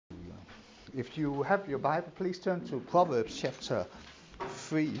If you have your Bible, please turn to Proverbs chapter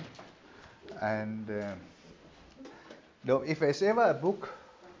 3. And if there's ever a book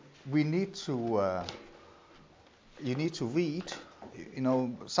we need to, you need to read,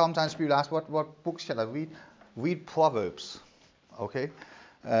 sometimes people ask, what book shall I read? Read Proverbs, okay?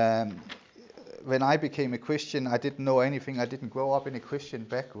 When I became a Christian, I didn't know anything. I didn't grow up in a Christian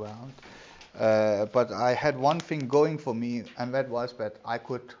background. But I had one thing going for me, and that was that I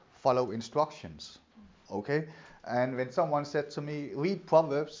could follow instructions, okay? And when someone said to me, read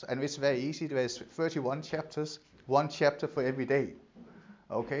Proverbs, and it's very easy, there's 31 chapters, one chapter for every day,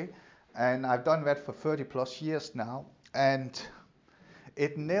 okay? And I've done that for 30 plus years now, and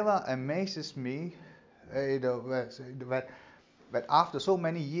it never amazes me that after so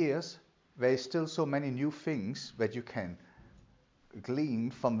many years, there is still so many new things that you can glean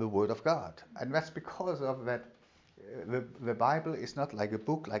from the Word of God. And that's because of that the Bible is not like a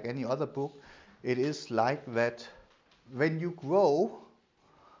book like any other book. It is like that when you grow,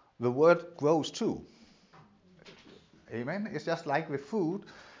 the Word grows too. Amen? It's just like with food.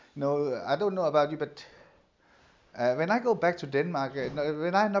 I don't know about you, but when I go back to Denmark,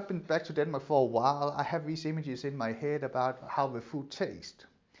 when I've not been back to Denmark for a while, I have these images in my head about how the food tastes.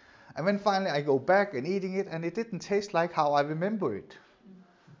 And then finally I go back and eating it, and it didn't taste like how I remember it.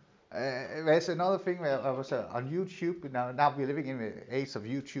 There's another thing where I was on YouTube. Now we're living in the age of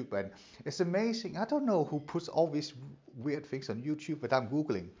YouTube, and it's amazing. I don't know who puts all these weird things on YouTube, but I'm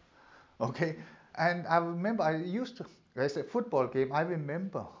Googling. Okay? And I remember there's a football game I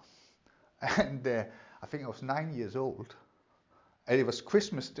remember. And I think I was 9 years old. And it was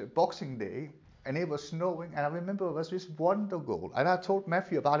Christmas, Boxing Day, and it was snowing. And I remember it was this wonder goal. And I told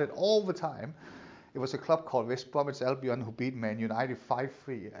Matthew about it all the time. It was a club called West Bromwich Albion who beat Man United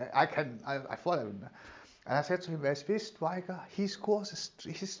 5-3. I thought I would. And I said to him, there's this striker, he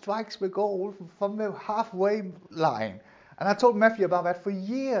strikes the goal from the halfway line. And I told Matthew about that for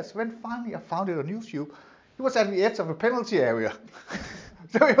years. When finally I found it on YouTube, he was at the edge of a penalty area.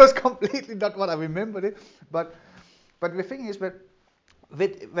 So it was completely not what I remembered it. But the thing is that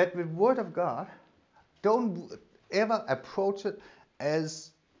with the Word of God, don't ever approach it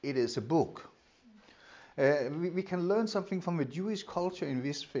as it is a book. We can learn something from the Jewish culture in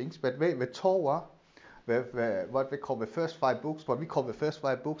these things, but the Torah, what they call the first 5 books, what we call the first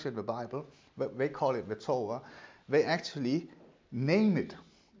 5 books in the Bible, but they call it the Torah, they actually name it.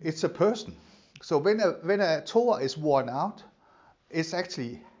 It's a person. So when a Torah is worn out,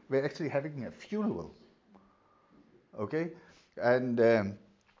 we're actually having a funeral. Okay? And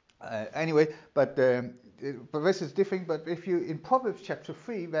anyway, but this is different. But if you in Proverbs chapter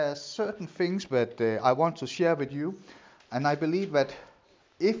 3, there are certain things that I want to share with you, and I believe that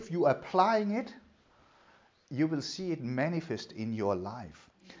if you are applying it, you will see it manifest in your life.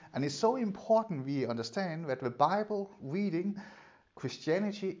 And it's so important we understand that the Bible reading,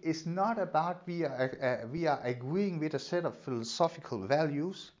 Christianity, is not about we are agreeing with a set of philosophical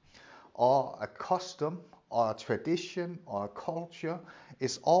values or a custom or a tradition or a culture.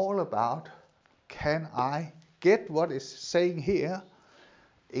 It's all about, can I get what is saying here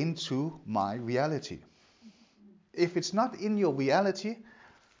into my reality? If it's not in your reality,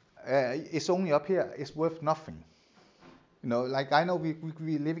 it's only up here, it's worth nothing. Like I know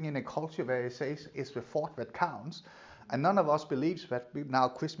we're living in a culture where it says it's the thought that counts, and none of us believes that now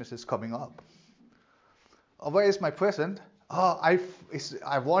Christmas is coming up. Or where is my present? Oh,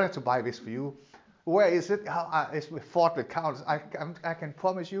 I wanted to buy this for you. Where is it? It's the thought that counts. I can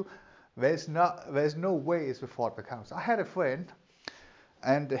promise you, there's no way it's the thought that counts. I had a friend,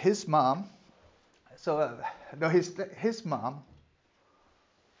 and his mom. His mom.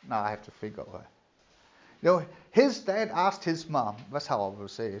 Now I have to think of her. His dad asked his mom. That's how I will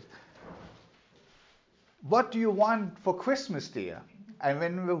say it. What do you want for Christmas, dear? And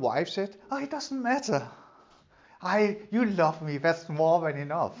when the wife said, "Oh, it doesn't matter. You love me. That's more than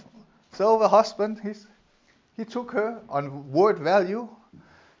enough." So the husband, he took her on word value.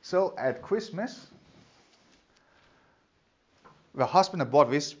 So at Christmas, the husband had bought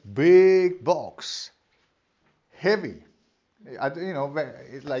this big box, heavy.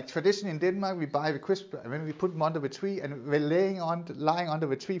 Like tradition in Denmark, we buy the Christmas, and then we put them under the tree, and they're lying under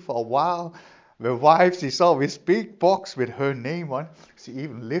the tree for a while. The wife, she saw this big box with her name on. She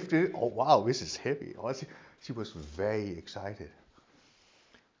even lifted it. Oh wow, this is heavy. She was very excited.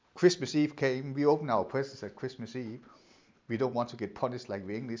 Christmas Eve came. We opened our presents at Christmas Eve. We don't want to get punished like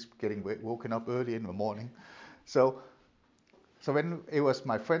the English, getting woken up early in the morning. So when it was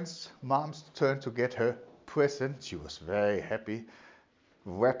my friend's mom's turn to get her present, she was very happy.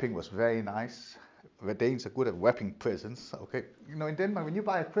 Wrapping was very nice. the Danes are good at wrapping presents. Okay, in Denmark, when you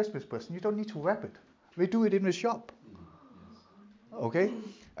buy a Christmas present, you don't need to wrap it. We do it in the shop. Okay,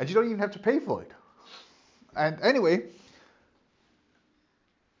 and you don't even have to pay for it. And anyway,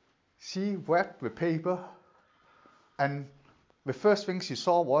 she wrapped the paper, and the first thing she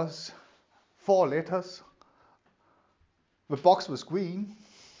saw was 4 letters. The box was green,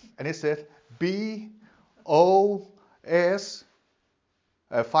 and it said BOS,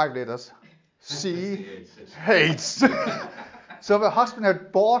 5 letters, C hates. So the husband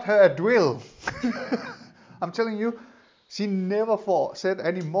had bought her a drill. I'm telling you, she never said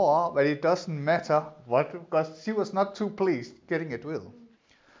any more, but it doesn't matter what, because she was not too pleased getting a drill.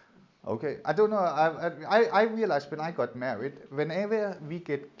 Okay, I don't know, I realized when I got married, whenever we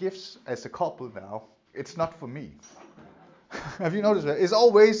get gifts as a couple now, it's not for me. Have you noticed that? It's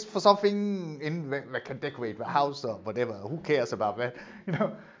always for something that can decorate the house or whatever. Who cares about that?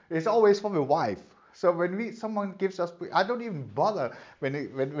 It's always for the wife. So when someone gives us, I don't even bother when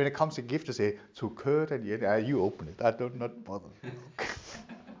it comes to gift to say to Kurt and you open it. I don't not bother.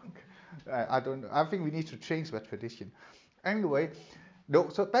 I don't. I think we need to change that tradition. Anyway, no.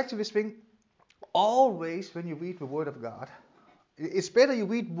 So back to this thing. Always when you read the Word of God, it's better you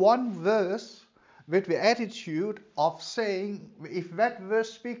read one verse with the attitude of saying, if that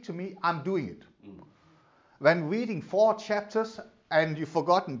verse speaks to me, I'm doing it. Than reading 4 chapters and you've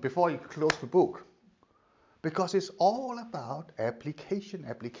forgotten before you close the book. Because it's all about application.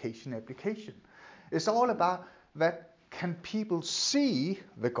 It's all about that can people see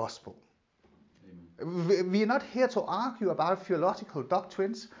the gospel. We are not here to argue about theological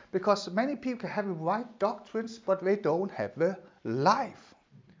doctrines, because many people can have the right doctrines, but they don't have the life.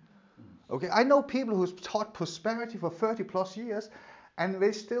 Okay, I know people who've taught prosperity for 30 plus years, and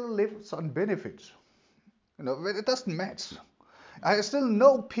they still live on benefits. It doesn't match. I still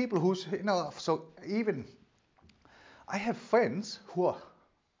know people who's, so even I have friends who are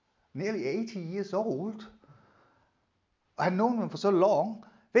nearly 80 years old. I've known them for so long.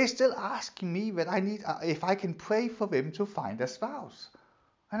 They're still asking me that if I can pray for them to find a spouse.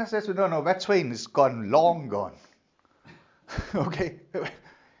 And I said, no, that train is long gone. Okay.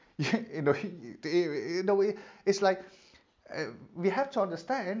 It's like we have to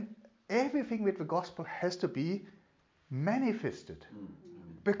understand everything with the gospel has to be manifested,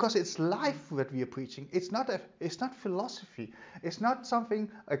 because it's life that we are preaching. It's not philosophy. It's not something,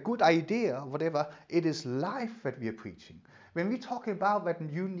 a good idea or whatever. It is life that we are preaching. When we talk about that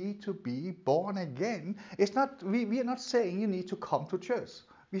you need to be born again, it's not. We are not saying you need to come to church.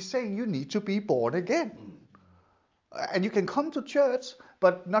 We're saying you need to be born again. And you can come to church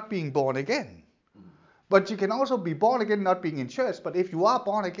but not being born again. But you can also be born again not being in church. But if you are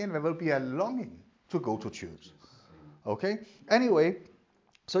born again, there will be a longing to go to church. Okay? Anyway,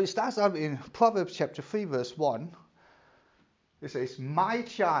 so it starts out in Proverbs chapter 3 verse 1. It says, my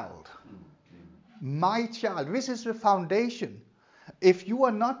child. My child. This is the foundation. If you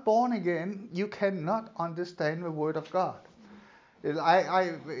are not born again, you cannot understand the word of God. When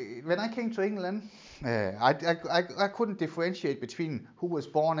I came to England, I couldn't differentiate between who was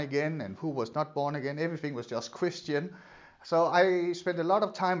born again and who was not born again. Everything was just Christian. So I spent a lot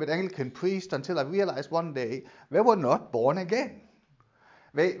of time with Anglican priests until I realized one day they were not born again.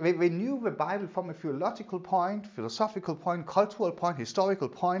 They knew the Bible from a theological point, philosophical point, cultural point, historical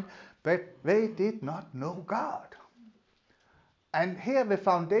point, but they did not know God. And here the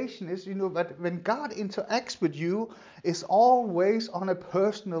foundation is, that when God interacts with you, it's always on a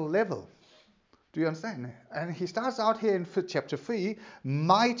personal level. Do you understand? And he starts out here in chapter 3,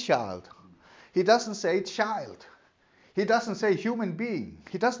 my child. He doesn't say child. He doesn't say human being.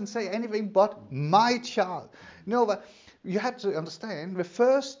 He doesn't say anything but my child. But you have to understand, the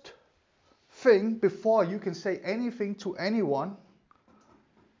first thing before you can say anything to anyone,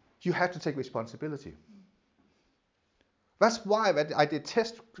 you have to take responsibility. That's why I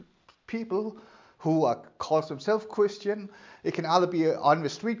detest people who call themselves Christian. It can either be on the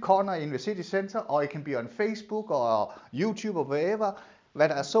street corner in the city center, or it can be on Facebook or YouTube or wherever, that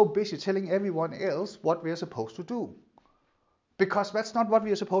are so busy telling everyone else what we're supposed to do. Because that's not what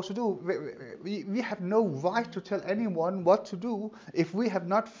we are supposed to do. We have no right to tell anyone what to do if we have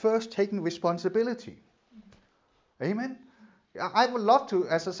not first taken responsibility. Amen? I would love to,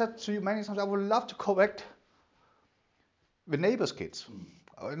 as I said to you many times, I would love to correct the neighbors' kids.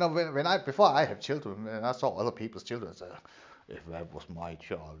 Before I had children, and I saw other people's children, I said, if that was my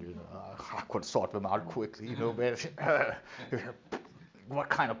child, I could sort them out quickly. What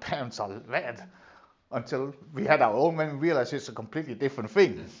kind of parents are that? Until we had our own, when we realized it's a completely different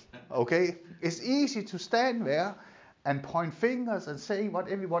thing. Okay? It's easy to stand there and point fingers and say what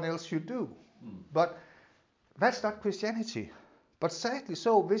everyone else should do. But that's not Christianity. But sadly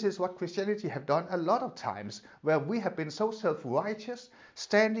so, this is what Christianity have done a lot of times, where we have been so self-righteous,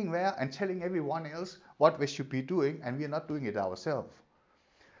 standing there and telling everyone else what they should be doing, and we are not doing it ourselves.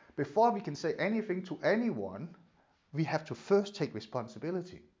 Before we can say anything to anyone, we have to first take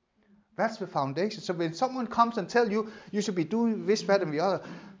responsibility. That's the foundation. So when someone comes and tells you you should be doing this, that, and the other,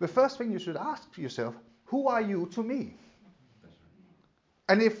 the first thing you should ask yourself, who are you to me?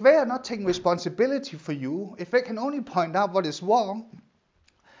 And if they are not taking responsibility for you, if they can only point out what is wrong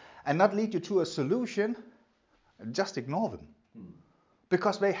and not lead you to a solution, just ignore them.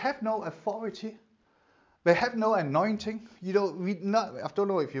 Because they have no authority, they have no anointing. I don't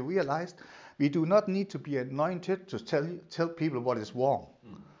know if you realized, we do not need to be anointed to tell people what is wrong.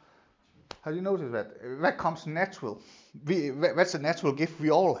 Have you noticed that? That comes natural. That's a natural gift we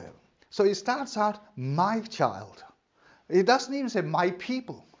all have. So it starts out, my child. He doesn't even say my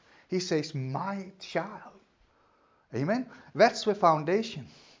people. He says my child. Amen? That's the foundation.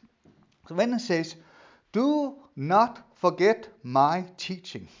 So when it says, do not forget my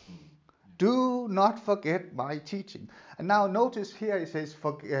teaching. Do not forget my teaching. And now notice here it says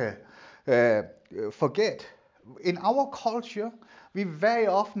forget. In our culture, we very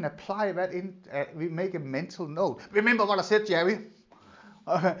often apply that we make a mental note. Remember what I said, Jerry?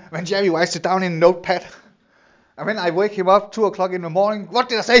 When Jerry writes it down in a notepad. And when I wake him up 2 o'clock in the morning, what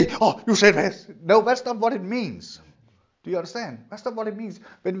did I say? Oh, you said this. No, that's not what it means. Do you understand? That's not what it means.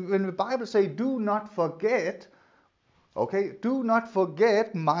 When the Bible says, do not forget, okay, do not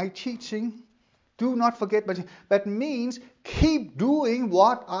forget my teaching. Do not forget my teaching. That means keep doing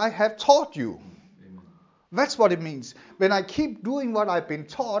what I have taught you. Amen. That's what it means. When I keep doing what I've been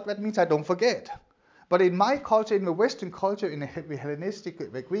taught, that means I don't forget. But in my culture, in the Western culture, in the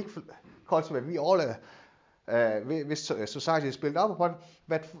Hellenistic, the Greek culture, where we all this society is built up upon,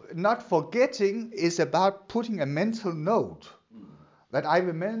 that not forgetting is about putting a mental note that I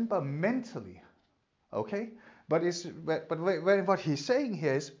remember mentally, okay? But what he's saying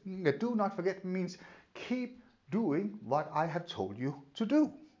here is that do not forget means keep doing what I have told you to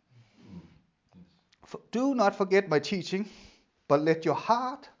do. Do not forget my teaching, but let your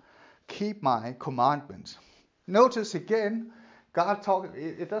heart keep my commandments. Notice again, God talking.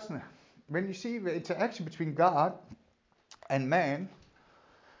 It doesn't. When you see the interaction between God and man,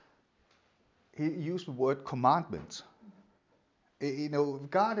 he used the word commandments.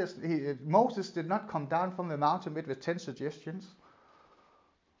 Moses did not come down from the mountain with the 10 suggestions.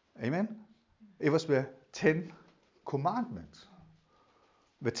 Amen? It was the 10 commandments.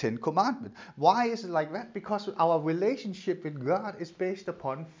 The 10 commandments. Why is it like that? Because our relationship with God is based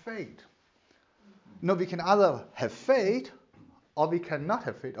upon faith. We can either have faith, or we cannot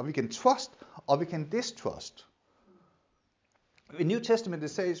have faith, or we can trust, or we can distrust. In the New Testament,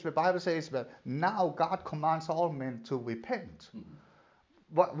 the Bible says that now God commands all men to repent.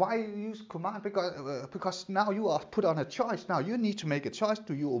 Why use command? Because now you are put on a choice. Now you need to make a choice.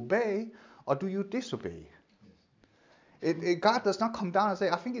 Do you obey or do you disobey? God does not come down and say,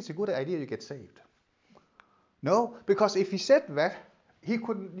 I think it's a good idea you get saved. No, because if he said that, we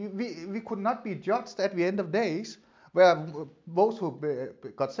could not be judged at the end of days, where those who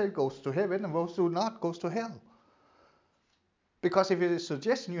got saved goes to heaven and those who not goes to hell. Because if it is a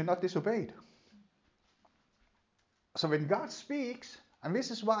suggestion, you're not disobeyed. So when God speaks, and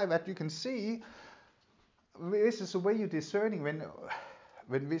this is why that you can see, this is the way you're discerning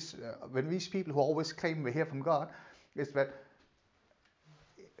when these people who always claim they hear from God, is that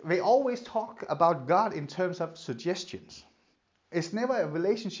they always talk about God in terms of suggestions. It's never a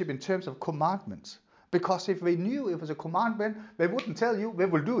relationship in terms of commandments. Because if they knew it was a commandment, they wouldn't tell you, they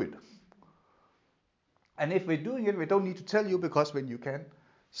will do it. And if they're doing it, they don't need to tell you, because when you can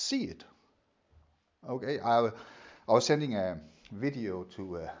see it. Okay, I was sending a video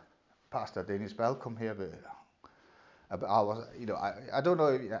to Pastor Dennis Balcom here. I don't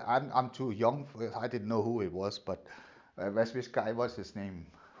know, I'm too young, I didn't know who it was, but there's this guy, what's his name,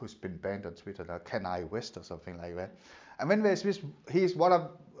 who's been banned on Twitter, Can I West or something like that. And then there's this, he's one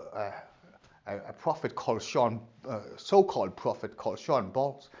of a prophet called so-called prophet called Sean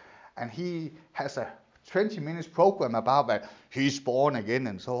Balls, and he has a 20 minutes program about that he's born again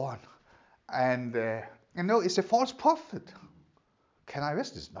and so on. And it's a false prophet. Can I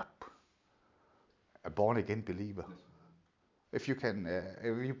West is not a born again believer. If you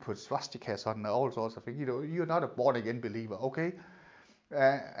put swastikas on all sorts of things, you're not a born again believer, okay?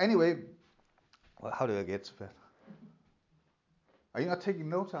 Anyway, how do I get to that? Are you not taking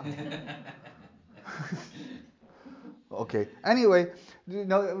notes on? Okay. Anyway,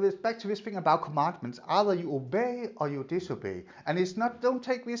 back to this thing about commandments. Either you obey or you disobey, and it's not. Don't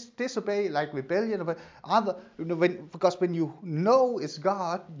take this disobey like rebellion, but either because when you know it's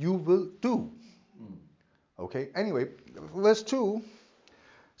God, you will do. Okay. Anyway, verse 2.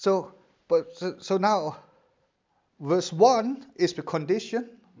 So now, verse 1 is the condition.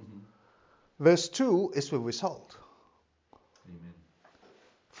 Verse 2 is the result. Amen.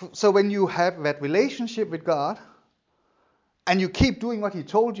 So when you have that relationship with God, and you keep doing what He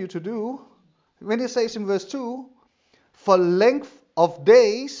told you to do, when it says in verse 2, for length of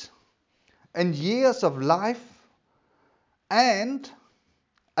days and years of life and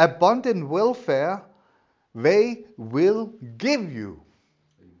abundant welfare, they will give you.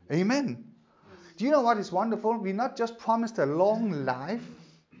 Amen. Do you know what is wonderful? We not just promised a long life,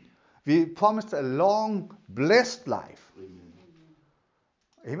 we promised a long, blessed life.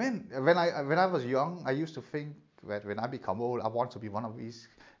 Amen. When I was young, I used to think that when I become old, I want to be one of these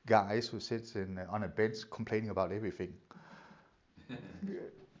guys who sits on a bench complaining about everything.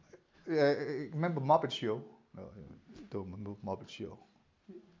 Remember Muppet Show? No, don't move Muppet Show.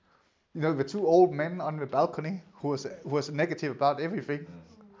 You know the two old men on the balcony who was negative about everything.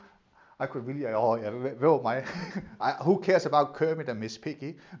 I could really, they were my. Who cares about Kermit and Miss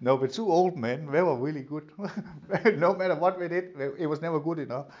Piggy? No, the two old men, they were really good. No matter what they did, it was never good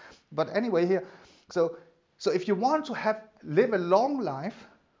enough. But anyway, here, so if you want to live a long life,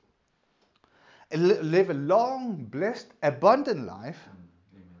 live a long, blessed, abundant life,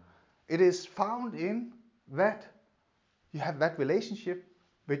 it is found in that you have that relationship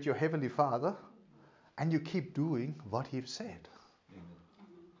with your Heavenly Father, and you keep doing what He said.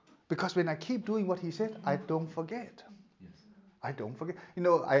 Because when I keep doing what He said, I don't forget. Yes. I don't forget. You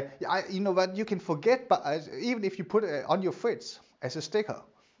know what you can forget, but even if you put it on your fridge as a sticker,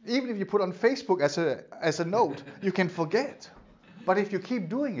 even if you put on Facebook as a note, you can forget. But if you keep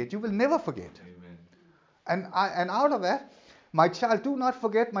doing it, you will never forget. Amen. And out of that, my child, do not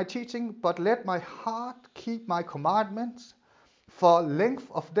forget my teaching, but let my heart keep my commandments for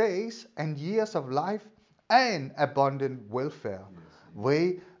length of days and years of life and abundant welfare. Yes.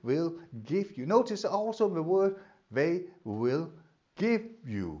 They will give you. Notice also the word they will give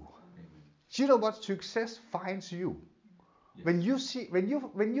you. Amen. Do you know what success finds you? Yes.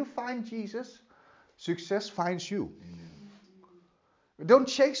 When you find Jesus, success finds you. Amen. Don't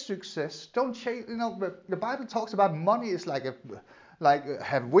chase success. Don't chase. The Bible talks about money is like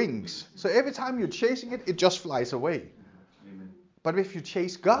have wings. So every time you're chasing it, it just flies away. Amen. But if you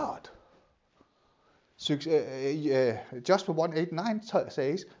chase God, Joshua 1:8-9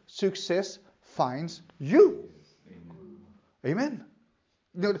 says, success finds you. Amen.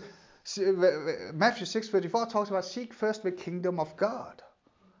 Amen. Matthew 6:34 talks about seek first the kingdom of God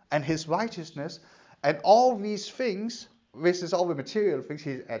and His righteousness, and all these things, this is all the material things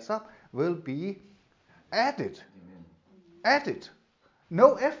He adds up, will be added. Amen. Added.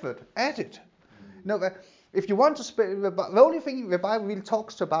 No effort. Added. No, if you want to spend, the only thing the Bible really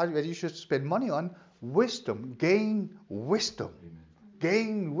talks about that you should spend money on, wisdom. Gain wisdom. Amen.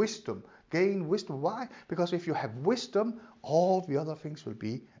 Gain wisdom. Gain wisdom. Why? Because if you have wisdom, all the other things will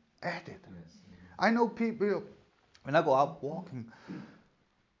be added. Yes. I know people, when I go out walking,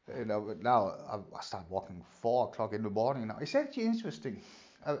 now I start walking 4 o'clock in the morning now. It's actually interesting.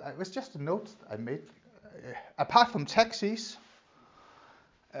 It was just a note I made. Apart from taxis,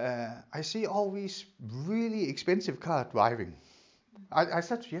 I see all these really expensive cars driving. I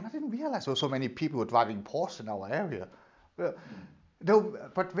said to you, I didn't realize there were so many people who are driving Porsche in our area. No,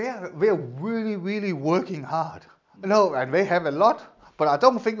 but they're really, really working hard. No, and they have a lot, but I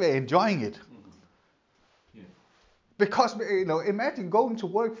don't think they're enjoying it. Yeah. Because, imagine going to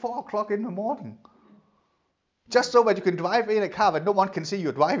work 4 o'clock in the morning. Just so that you can drive in a car that no one can see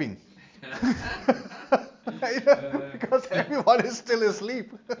you're driving. Because everyone is still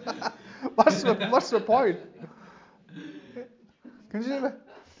asleep. What's the point? Can you see that?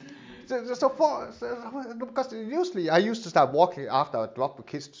 Because usually I used to start walking after I dropped the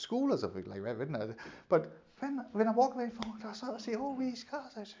kids to school or something like that, didn't I? But when I walk away from it, I see all these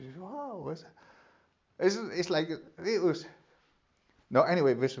cars. I said, wow. It's like it was. No,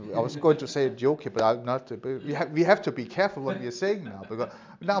 anyway, I was going to say a joke here, but I'm not. But we have to be careful what we are saying now, because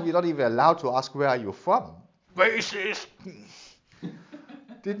now we're not even allowed to ask where are you from. Racist.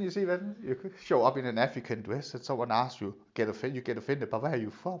 Didn't you see that? You could show up in an African dress and someone asks you, get offended, but where are you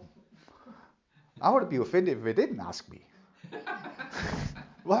from? I would be offended if they didn't ask me.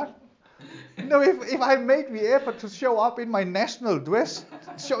 What? No, if I made the effort to show up in my national dress,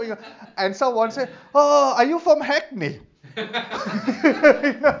 and someone said, "Oh, are you from Hackney?" No,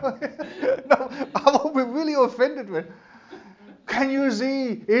 I would be really offended with. Can you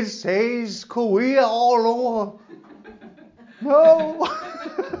see? It says Korea all over. No.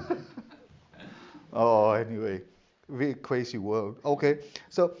 Oh, anyway, very crazy world. Okay,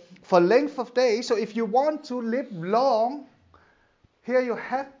 so for length of days, so if you want to live long, here you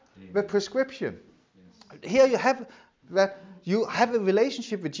have the prescription. Here you have that you have a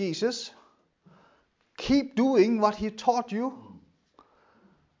relationship with Jesus. Keep doing what he taught you.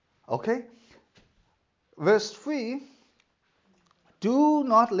 Okay? Verse 3, do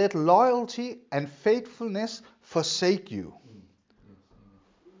not let loyalty and faithfulness forsake you.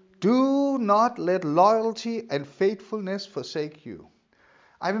 Do not let loyalty and faithfulness forsake you.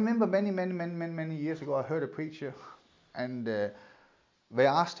 I remember many years ago I heard a preacher and they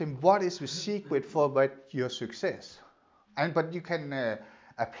asked him, what is the secret for your success? But you can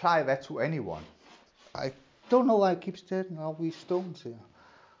apply that to anyone. I don't know why I keep staring at these stones here.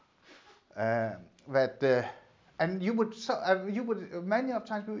 And you would many of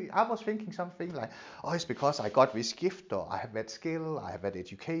times I was thinking something like, oh, it's because I got this gift, or I have that skill, I have that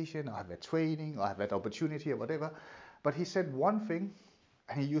education, I have that training, or I have that opportunity, or whatever. But he said one thing,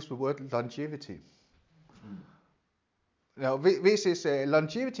 and he used the word longevity. Now, this is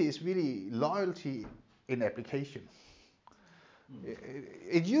longevity is really loyalty in application.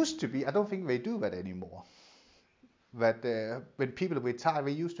 It used to be, I don't think they do that anymore. That when people retire,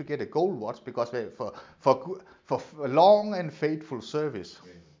 they used to get a gold watch because they for long and faithful service.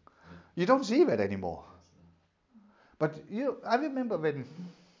 You don't see that anymore. But I remember when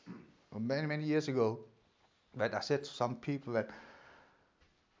many years ago that I said to some people that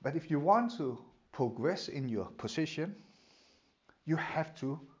if you want to progress in your position, you have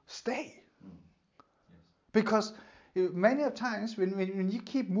to stay. Because many times when you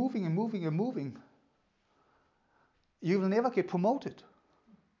keep moving and moving and moving, you will never get promoted.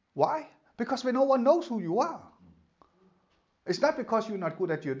 Why? Because when no one knows who you are. It's not because you're not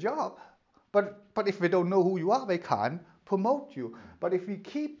good at your job, but if they don't know who you are, they can't promote you. But if we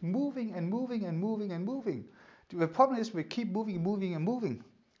keep moving and moving and moving and moving, the problem is we keep moving and moving and moving.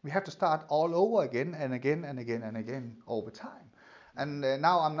 We have to start all over again and again and again and again all the time. And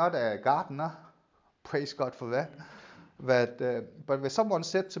now I'm not a gardener, praise God for that. But when someone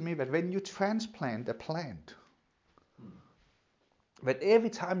said to me that when you transplant a plant, that every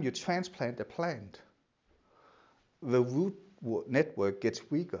time you transplant a plant, the root network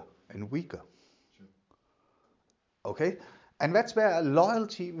gets weaker and weaker. Sure. Okay? And that's where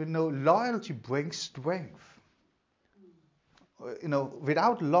loyalty brings strength.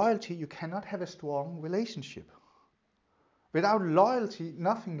 Without loyalty, you cannot have a strong relationship. Without loyalty,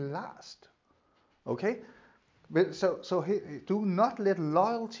 nothing lasts. Okay? So do not let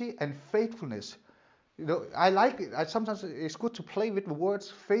loyalty and faithfulness. I like it. Sometimes it's good to play with the words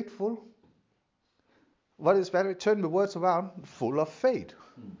faithful. What is better? Turn the words around. Full of faith.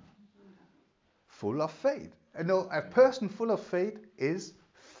 Full of faith. A person full of faith is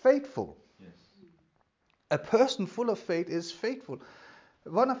faithful. Yes. A person full of faith is faithful.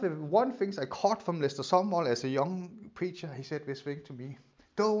 One things I caught from Lester Sumrall as a young preacher, he said this thing to me: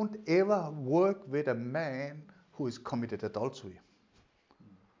 don't ever work with a man who has committed adultery.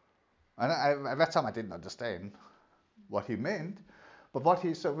 And at that time I didn't understand what he meant, but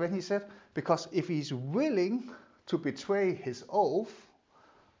when he said, because if he's willing to betray his oath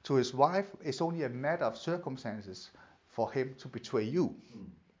to his wife, it's only a matter of circumstances for him to betray you.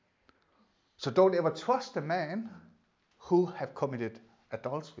 So don't ever trust a man who have committed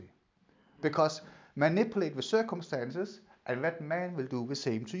adultery, because manipulate the circumstances and that man will do the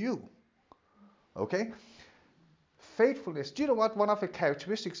same to you. Okay? Faithfulness. Do you know what one of the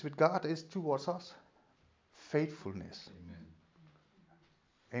characteristics with God is towards us? Faithfulness.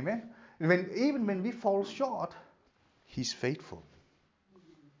 Amen. Even when we fall short, he's faithful.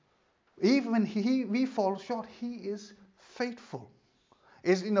 Even when we fall short, he is faithful.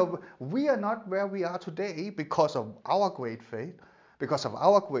 We are not where we are today because of our great faith, because of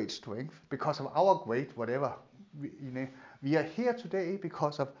our great strength, because of our great whatever. We are here today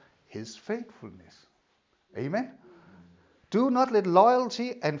because of his faithfulness. Amen. Do not let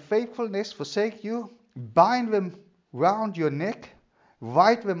loyalty and faithfulness forsake you. Bind them round your neck.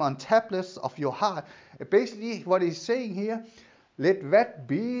 Write them on tablets of your heart. Basically, what he's saying here, let that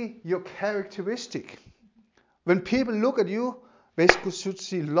be your characteristic. When people look at you, they should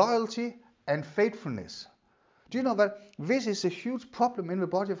see loyalty and faithfulness. Do you know that this is a huge problem in the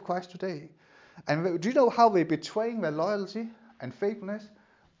body of Christ today? And do you know how they're betraying their loyalty and faithfulness?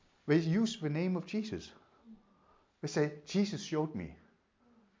 They use the name of Jesus. They say, Jesus showed me.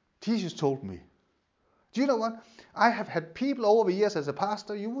 Jesus told me. Do you know what? I have had people over the years as a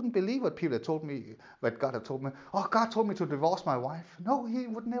pastor, you wouldn't believe what people had told me, what God had told me. Oh, God told me to divorce my wife. No, he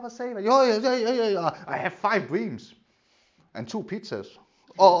would never say that. Oh, yeah. I have 5 dreams and 2 pizzas.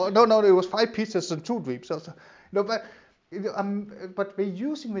 Oh, no, it was 5 pizzas and 2 dreams. So, but we're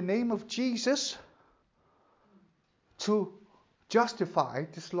using the name of Jesus to justify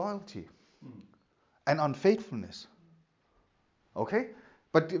disloyalty and unfaithfulness. Okay?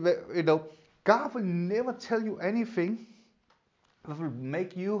 But, God will never tell you anything that will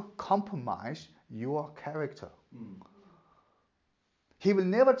make you compromise your character. He will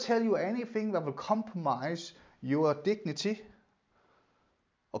never tell you anything that will compromise your dignity.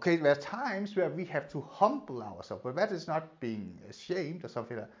 Okay, there are times where we have to humble ourselves, but that is not being ashamed or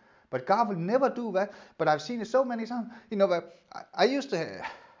something like that. But God will never do that. But I've seen it so many times. That I used to,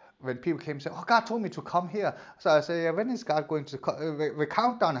 when people came and said, oh, God told me to come here. So I say, when is God going to come? The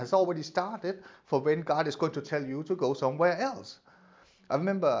countdown has already started for when God is going to tell you to go somewhere else. I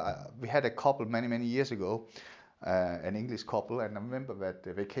remember we had a couple many years ago, an English couple, and I remember that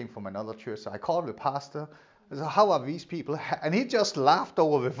they came from another church. So I called the pastor. I said, how are these people? And he just laughed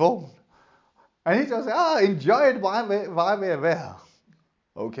over the phone. And he just said, enjoy it while we're there.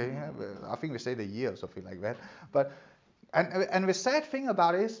 Okay, I think we said a year or something like that. But and the sad thing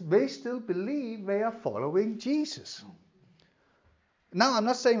about it is they still believe they are following Jesus. Now, I'm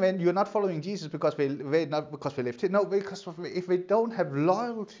not saying that you're not following Jesus because they left it. No, because if they don't have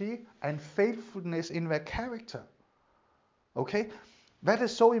loyalty and faithfulness in their character. Okay? That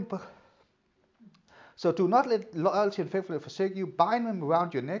is so important. So do not let loyalty and faithfulness forsake you. Bind them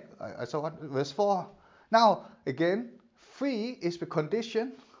around your neck. So what? Verse 4. Now, again, 3 is the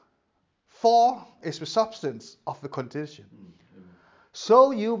condition. 4 is the substance of the condition.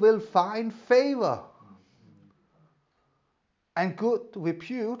 So you will find favor and good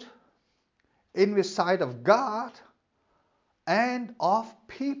repute in the sight of God and of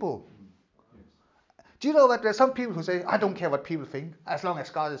people. Do you know that there's some people who say, I don't care what people think, as long as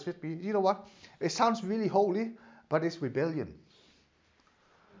God is with me. You know what? It sounds really holy, but it's rebellion.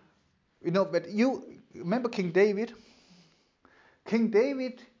 But you remember King David? King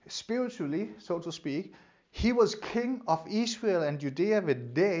David, spiritually, so to speak, he was king of Israel and Judea the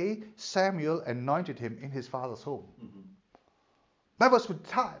day Samuel anointed him in his father's home. That was the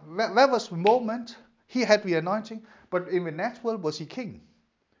time. That was the moment he had the anointing. But in the natural, was he king?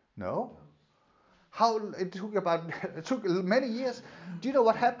 No. It took many years. Do you know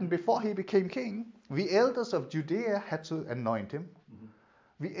what happened before he became king? The elders of Judea had to anoint him.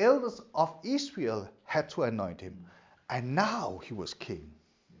 The elders of Israel had to anoint him. And now he was king.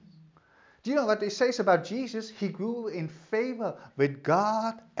 Do you know what it says about Jesus? He grew in favor with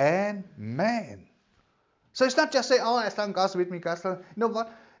God and man. So it's not just say, oh, as long as God's with me, God's with me.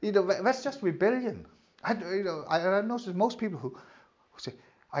 You know what? That's just rebellion. I know most people who say,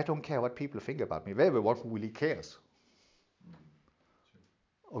 I don't care what people think about me. They're the one who really cares.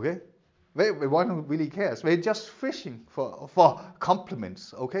 Okay? They're the one who really cares. They're just fishing for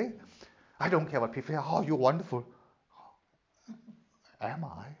compliments. Okay? I don't care what people think. Oh, you're wonderful. Am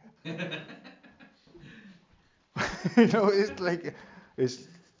I? It's like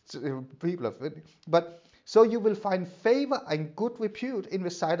people are. But so you will find favor and good repute in the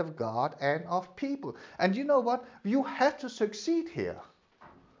sight of God and of people. And you know what? You have to succeed here.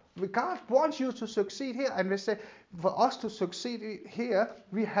 God wants you to succeed here, and they say for us to succeed here,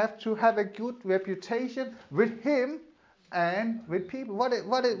 we have to have a good reputation with Him and with people. What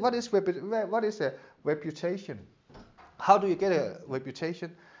is a reputation? How do you get a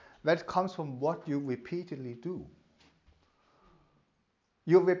reputation? That comes from what you repeatedly do.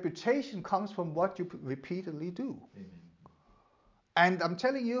 Your reputation comes from what you repeatedly do. Amen. And I'm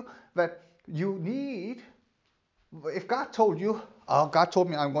telling you that you need, if God told you, oh, God told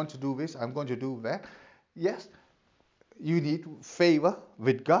me I'm going to do this, I'm going to do that. Yes, you need favor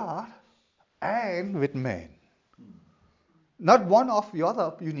with God and with man. Not one or the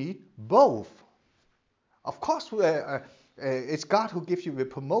other, you need both. Of course, it's God who gives you the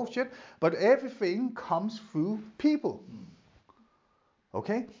promotion, but everything comes through people.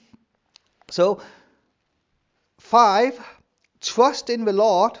 Okay? So, 5, trust in the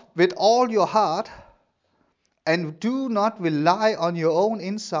Lord with all your heart and do not rely on your own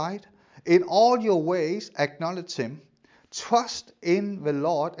insight. In all your ways, acknowledge Him. Trust in the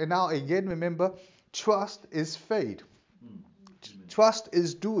Lord. And now again, remember, trust is faith. Trust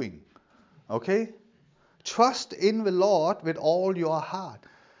is doing. Okay? Trust in the Lord with all your heart.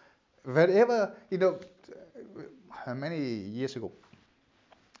 Whenever, many years ago,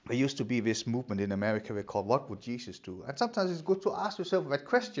 there used to be this movement in America we call "What Would Jesus Do?" And sometimes it's good to ask yourself that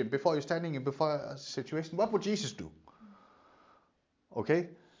question before you're standing in before a situation. What would Jesus do? Okay?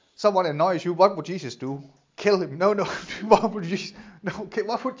 Someone annoys you. What would Jesus do? Kill him. No. What would Jesus? No. Okay.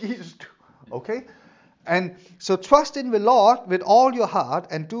 What would Jesus do? Okay? And so trust in the Lord with all your heart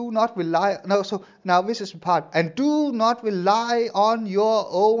and do not rely. No. So now this is the part. And do not rely on your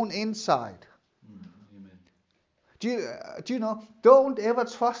own insight. Amen. Do you know? Don't ever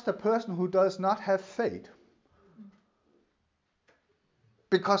trust a person who does not have faith.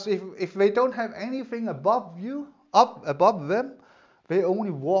 Because if they don't have anything above above them, they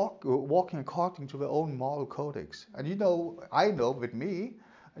only walking according to their own moral codex. And I know with me,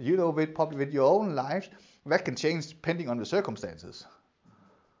 probably with your own lives, that can change depending on the circumstances.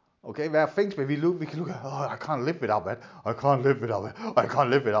 Okay, there are things where we can look at, I can't live without that. I can't live without that. I can't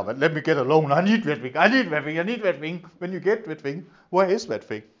live without that. Let me get alone. I need that thing. I need that thing. I need that thing. When you get that thing, where is that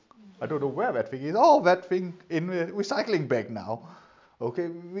thing? I don't know where that thing is. Oh, that thing in the recycling bag now. Okay,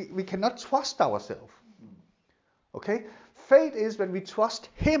 we cannot trust ourselves. Okay, faith is when we trust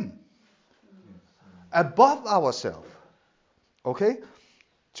Him above ourselves. Okay,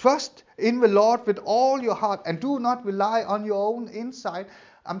 trust in the Lord with all your heart and do not rely on your own insight.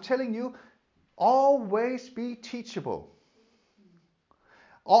 I'm telling you, always be teachable.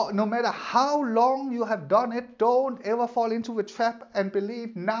 No matter how long you have done it, don't ever fall into the trap and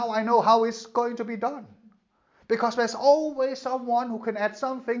believe, now I know how it's going to be done. Because there's always someone who can add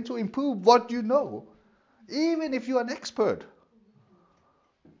something to improve what you know, even if you're an expert.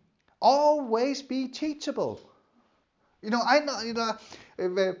 Always be teachable.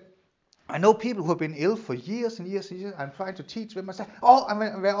 I know people who have been ill for years and years and years. I'm trying to teach them. I say,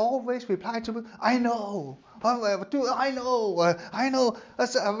 and they always reply to me, I know. I know.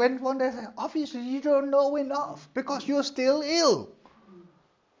 I went one day and said, obviously you don't know enough because you're still ill.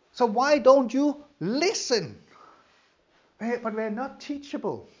 So why don't you listen? But we're not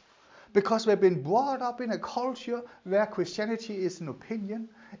teachable because we've been brought up in a culture where Christianity is an opinion,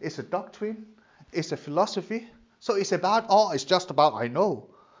 it's a doctrine, it's a philosophy. So it's just about I know.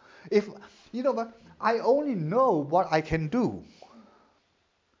 If you know what, I only know what I can do.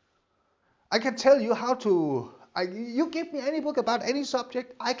 I can tell you how to. You give me any book about any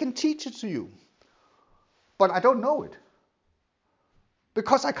subject, I can teach it to you. But I don't know it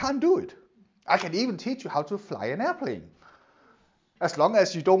because I can't do it. I can even teach you how to fly an airplane, as long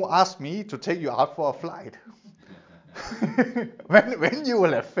as you don't ask me to take you out for a flight. when you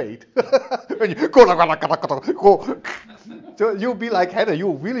will have faith, when you go. So you'll be like Hannah,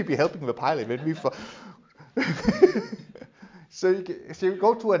 you'll really be helping the pilot when we so you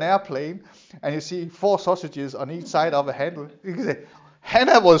go to an airplane and you see 4 sausages on each side of a handle. You can say,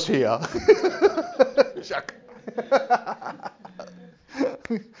 Hannah was here.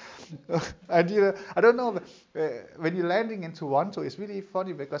 And I don't know, when you're landing in Toronto, it's really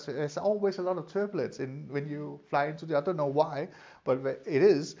funny because there's always a lot of turbulence when you fly into I don't know why, but it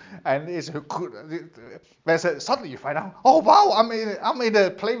is, and suddenly you find out, oh wow, I'm in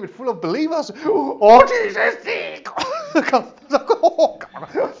a plane with full of believers. Oh Jesus,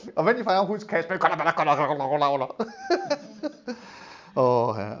 and when you find out who's Casper,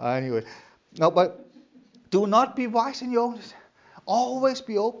 anyway, no, but do not be wise in your own. Always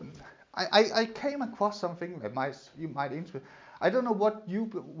be open. I came across something that you might interest. I don't know what you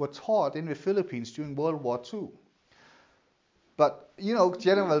were taught in the Philippines during World War II, but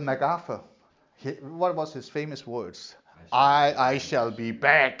General MacArthur, what was his famous words? I shall be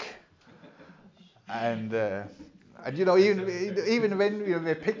back. And even when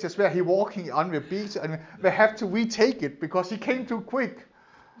the pictures where he walking on the beach, and they have to retake it because he came too quick.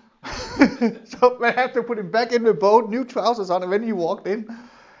 So they have to put him back in the boat, new trousers on, and when he walked in.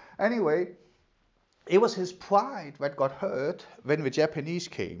 Anyway, it was his pride that got hurt when the Japanese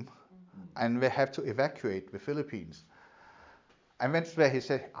came, and they have to evacuate the Philippines. And that's where he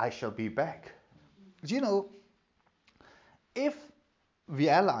said, I shall be back. If the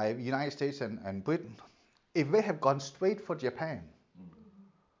Allied, the United States and Britain, if they have gone straight for Japan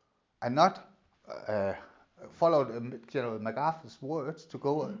and not followed General MacArthur's words to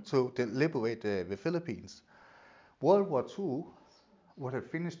go to liberate the Philippines, World War II would have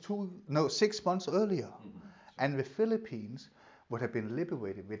finished 6 months earlier, and the Philippines would have been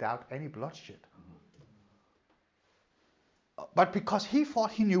liberated without any bloodshed. But because he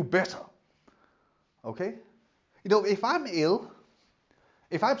thought he knew better, okay? If I'm ill,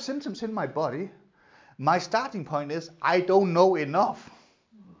 if I have symptoms in my body, my starting point is I don't know enough.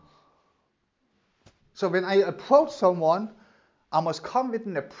 So when I approach someone, I must come with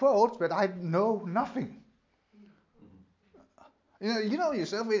an approach that I know nothing. You know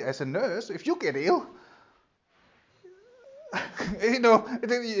yourself as a nurse, if you get ill,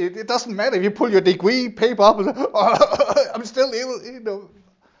 it doesn't matter if you pull your degree paper up and say, oh, I'm still ill.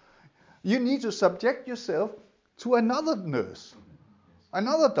 You need to subject yourself to another nurse,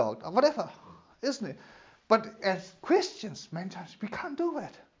 another doctor, whatever, isn't it? But as Christians, many times we can't do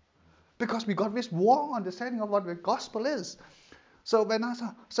that because we got this wrong understanding of what the gospel is. So when I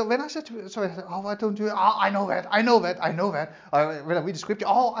said to, so I said, oh, why don't you? Oh, I know that. When I read the scripture,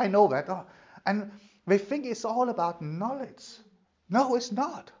 oh, I know that. Oh. And they think it's all about knowledge. No, it's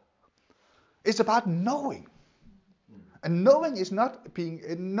not. It's about knowing. And knowing is not being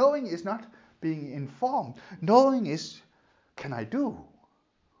informed. Knowing is, can I do?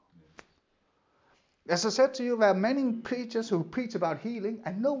 As I said to you, there are many preachers who preach about healing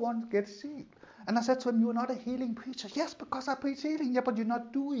and no one gets healed. And I said to him, you're not a healing preacher. Yes, because I preach healing. Yeah, but you're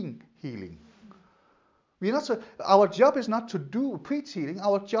not doing healing. Our job is not to preach healing.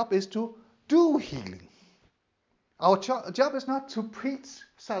 Our job is to do healing. Our job is not to preach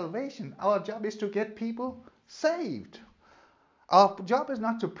salvation. Our job is to get people saved. Our job is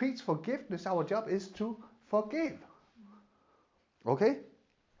not to preach forgiveness. Our job is to forgive. Okay?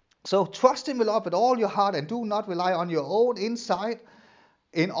 So trust in the Lord with all your heart and do not rely on your own insight.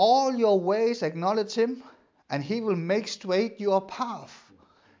 In all your ways acknowledge him and he will make straight your path.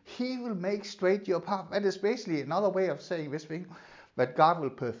 He will make straight your path. That is basically another way of saying this thing, that God will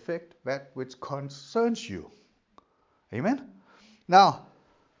perfect that which concerns you. Amen? Now,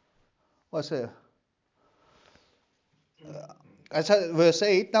 what's there? I said verse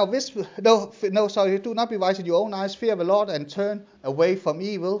 8. Now do not be wise in your own eyes. Fear the Lord and turn away from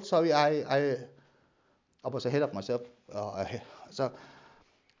evil. Sorry, I was ahead of myself. So,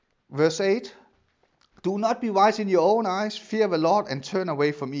 verse 8. Do not be wise in your own eyes. Fear the Lord and turn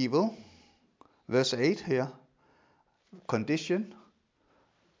away from evil. Verse 8 here. Condition.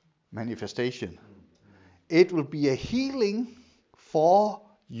 Manifestation. It will be a healing for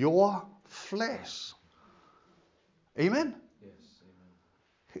your flesh. Amen?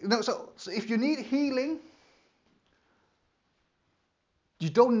 Yes, No, amen. so if you need healing, you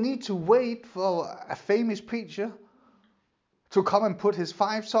don't need to wait for a famous preacher to come and put his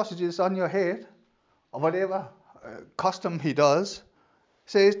 5 sausages on your head, or whatever custom he does.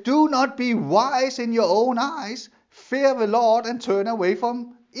 It says, do not be wise in your own eyes, fear the Lord and turn away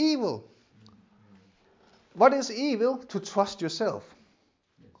from evil. What is evil? To trust yourself.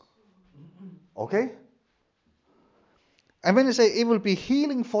 Okay? And when they say it will be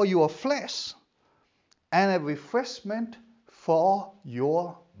healing for your flesh and a refreshment for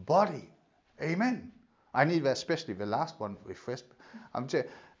your body. Amen. I need especially the last one, refreshment. I'm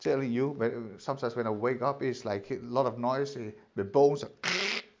telling you, sometimes when I wake up, it's like a lot of noise. The bones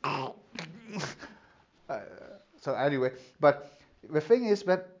are... So anyway, but the thing is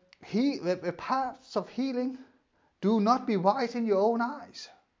that the paths of healing, do not be wise in your own eyes.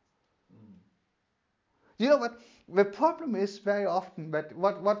 You know what? The problem is very often that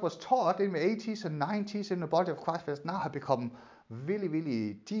what was taught in the 80s and 90s in the body of Christ that now have become really,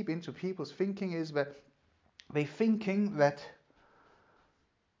 really deep into people's thinking is that they're thinking that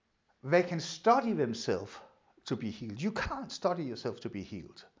they can study themselves to be healed. You can't study yourself to be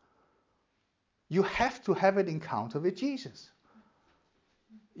healed. You have to have an encounter with Jesus.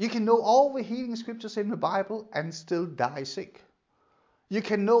 You can know all the healing scriptures in the Bible and still die sick. You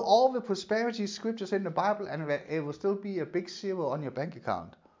can know all the prosperity scriptures in the Bible and it will still be a big zero on your bank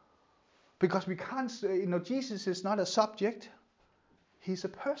account. Because we can't, Jesus is not a subject, he's a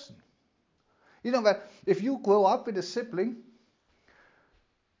person. You know that if you grow up with a sibling,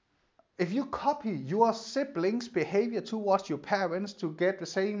 if you copy your sibling's behavior towards your parents to get the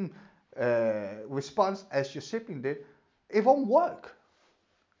same response as your sibling did, it won't work.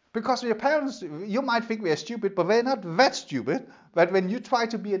 Because your parents, you might think they're stupid, but they're not that stupid. But when you try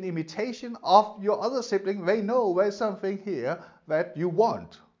to be an imitation of your other sibling, they know there's something here that you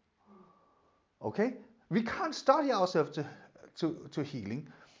want. Okay? We can't study ourselves to healing.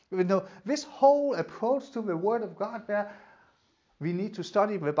 This whole approach to the Word of God, where we need to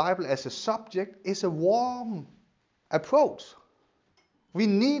study the Bible as a subject, is a wrong approach. We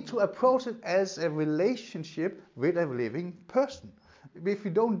need to approach it as a relationship with a living person. If we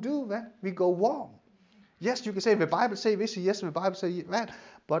don't do that, we go wrong. Yes, you can say the Bible says this, yes, the Bible says that,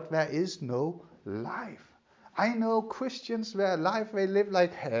 but there is no life. I know Christians where life they live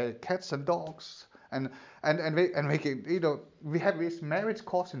like cats and dogs, and they can, we have this marriage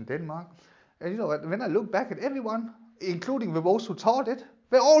course in Denmark, and when I look back at everyone, including those who taught it,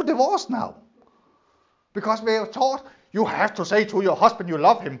 they're all divorced now, because they are taught you have to say to your husband you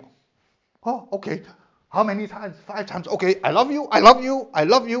love him. Oh, okay. How many times? 5 times. Okay, I love you, I love you, I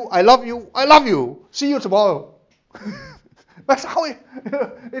love you, I love you, I love you. See you tomorrow. That's how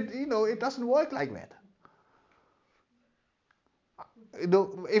it doesn't work like that.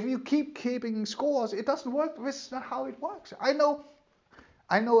 If you keep keeping scores, it doesn't work. This is not how it works. I know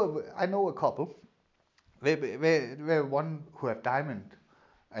a couple. They one who have diamond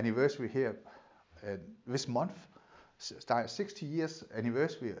anniversary here this month, 60 years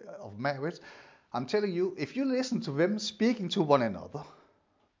anniversary of marriage. I'm telling you, if you listen to them speaking to one another,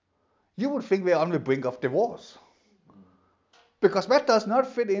 you would think they're on the brink of divorce. Because that does not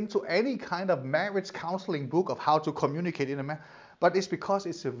fit into any kind of marriage counseling book of how to communicate in a marriage. But it's because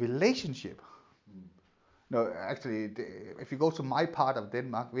it's a relationship. No, actually, if you go to my part of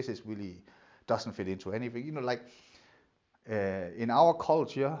Denmark, this is really doesn't fit into anything. Like in our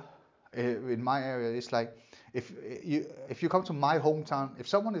culture, in my area, it's like if you come to my hometown, if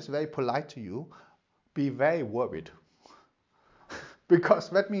someone is very polite to you, be very worried. Because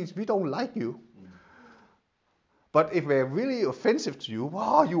that means we don't like you. But if they're really offensive to you,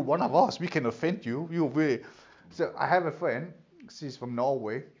 wow, you're one of us, we can offend you. So I have a friend, she's from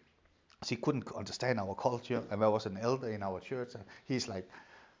Norway. She couldn't understand our culture, and there was an elder in our church, and he's like,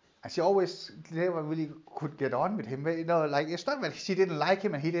 and she always never really could get on with him. Like it's not that she didn't like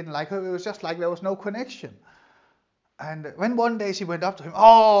him and he didn't like her, it was just like there was no connection. And when one day she went up to him,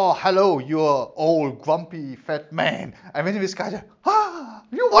 oh, hello, you're old, grumpy, fat man. And then this guy said,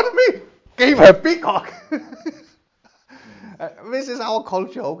 you wanted me? Gave her a big hug. This is our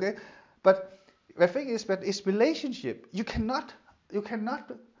culture, okay? But the thing is that it's relationship. You cannot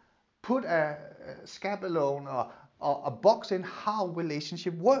put a scabulon or a box in how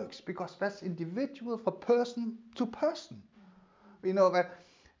relationship works, because that's individual for person to person. We all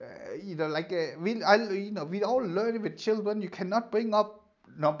learn it with children. You cannot bring up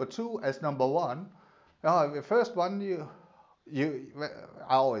number 2 as number 1. The first one,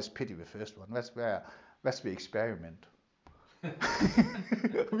 I always pity the first one. That's the experiment.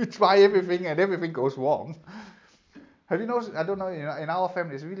 We try everything and everything goes wrong. Have you noticed? I don't know. In our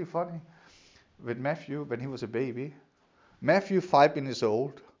family, it's really funny. With Matthew, when he was a baby, Matthew 5 minutes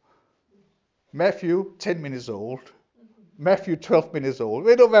old, Matthew 10 minutes old, Matthew 12 minutes old.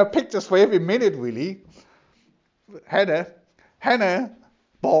 We don't have pictures for every minute, really. Hannah,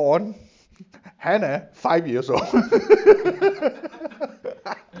 born. Hannah, 5 years old.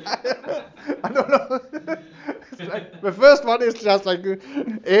 I don't know. It's like, the first one is just like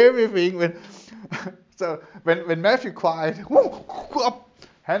everything. So when Matthew cried,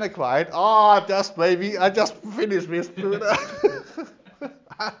 Hannah cried, oh, just baby, I just finished this.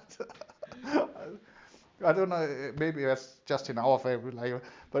 I don't know, maybe that's just in our family,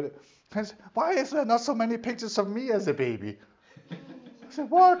 but why is there not so many pictures of me as a baby? I said,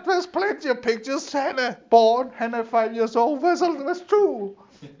 what? There's plenty of pictures. Hannah born, Hannah 5 years old. There's 2.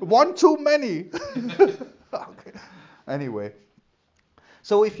 1 too many. Okay. Anyway,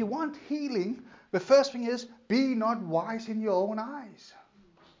 so if you want healing, the first thing is be not wise in your own eyes.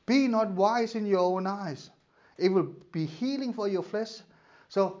 Be not wise in your own eyes. It will be healing for your flesh.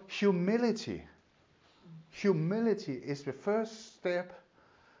 So humility. Humility is the first step.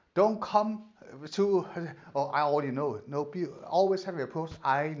 Don't come to, oh, I already know it. No, always have the approach,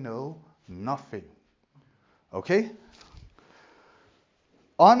 I know nothing. Okay?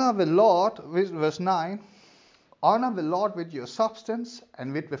 Honor the Lord, verse 9. Honor the Lord with your substance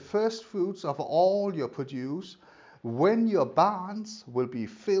and with the first fruits of all your produce, when your barns will be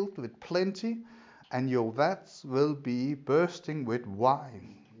filled with plenty and your vats will be bursting with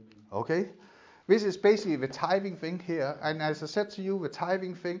wine. Okay? This is basically the tithing thing here. And as I said to you, the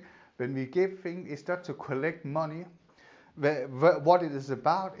tithing thing, when we give things, is not to collect money. What it is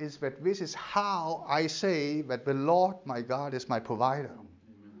about is that this is how I say that the Lord my God is my provider.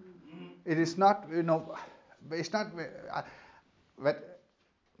 It is not, it's not that,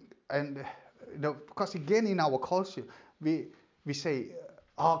 and because again in our culture we say,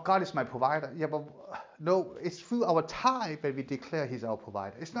 oh, God is my provider. Yeah, but no, it's through our tithe that we declare He's our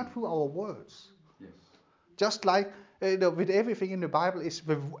provider. It's not through our words. Yes. Just like with everything in the Bible, it's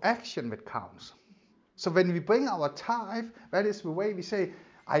the action that counts. So when we bring our tithe, that is the way we say,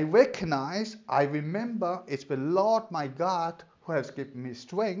 I recognize, I remember, it's the Lord my God who has given me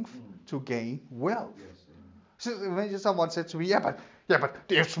strength to gain wealth. Yes. So when someone said to me, yeah, but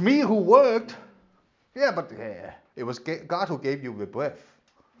it's me who worked. Yeah, but it was God who gave you the breath.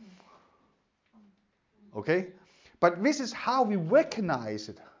 Okay? But this is how we recognize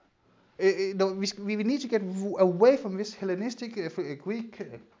it. We need to get away from this Hellenistic Greek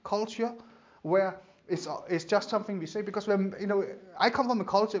culture where it's just something we say, because when I come from a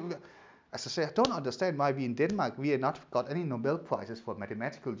culture, As I say, I don't understand why we in Denmark, we have not got any Nobel Prizes for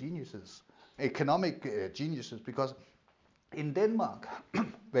mathematical geniuses, economic geniuses, because in Denmark,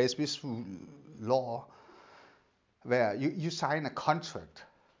 there is this law where you sign a contract,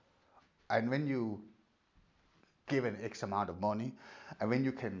 and when you give an X amount of money, and when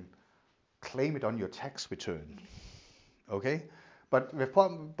you can claim it on your tax return, okay? But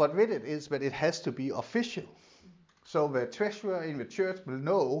with it is that it has to be official. So the treasurer in the church will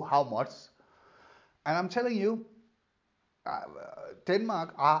know how much. And I'm telling you,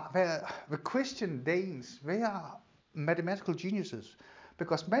 Denmark the Christian Danes, they are mathematical geniuses,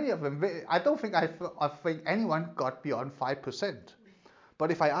 because many of them, I don't think I think anyone got beyond 5%.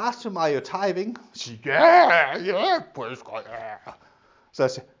 But if I ask them, are you tithing? Say, yeah, praise God, yeah. So I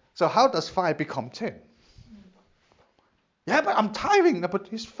say, so how does 5 become 10? Yeah, but I'm tithing. No, but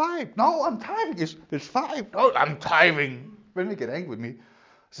it's 5. No, I'm tithing. It's 5. No, I'm tithing. When they get angry with me,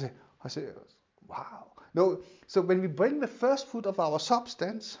 I say, wow. No, so when we bring the first fruit of our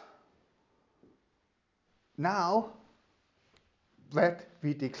substance, now that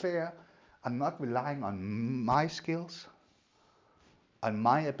we declare, I'm not relying on my skills, on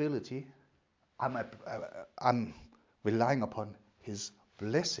my ability, I'm relying upon His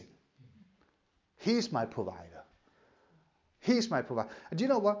blessing. He's my provider. He's my provider. And do you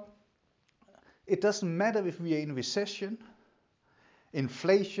know what? It doesn't matter if we are in recession,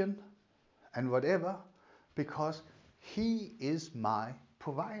 inflation, and whatever, because He is my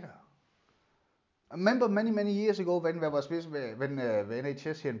provider. I remember many years ago when there was this, when the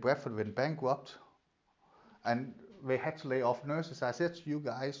NHS here in Bradford went bankrupt, and they had to lay off nurses. I said to you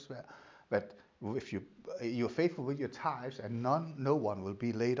guys that if you're faithful with your tithes, and no one will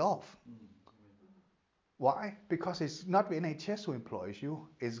be laid off. Why? Because it's not the NHS who employs you,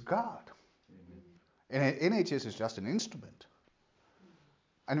 it's God. And NHS is just an instrument.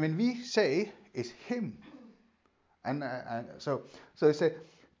 And when we say it's Him, and so they say,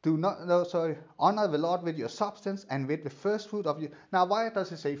 honor the Lord with your substance and with the first fruit of your. Now, why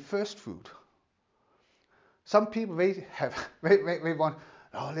does it say first fruit? Some people they want,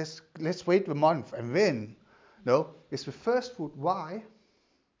 oh, let's wait a month and then. No, it's the first fruit. Why?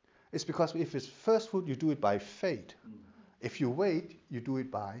 It's because if it's first fruit, you do it by faith. If you wait, you do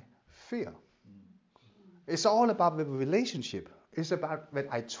it by fear. It's all about the relationship. It's about that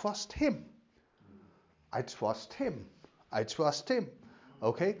I trust Him. I trust Him. I trust Him.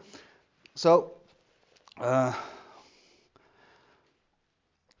 Okay? So,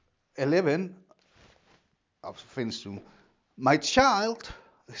 11, I'll finish soon. My child,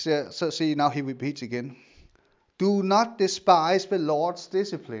 so see now he repeats again. Do not despise the Lord's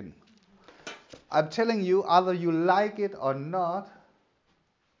discipline. I'm telling you, either you like it or not,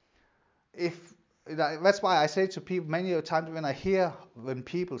 that's why I say to people many times when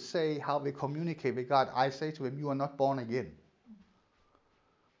people say how they communicate with God, I say to them, you are not born again.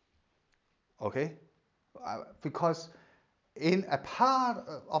 Okay? Because in a part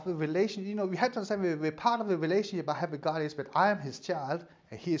of the relationship, we have to understand the part of the relationship I have with God is that I am His child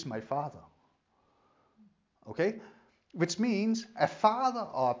and He is my Father. Okay? Which means a father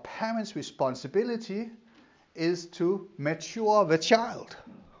or a parent's responsibility is to mature the child.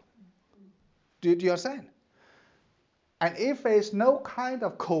 Do you understand? And if there is no kind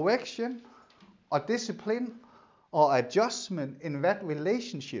of correction or discipline or adjustment in that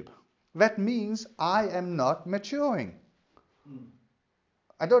relationship, that means I am not maturing.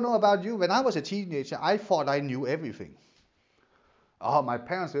 I don't know about you, when I was a teenager, I thought I knew everything. Oh, my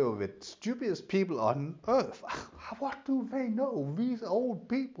parents were the stupidest people on earth. What do they know, these old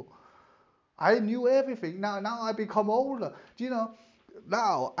people? I knew everything. Now I become older. Do you know,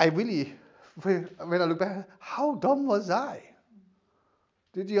 now I really, when I look back, how dumb was I?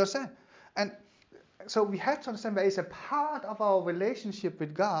 Did you understand? And so we have to understand there is a part of our relationship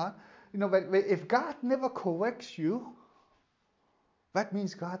with God. If God never corrects you, that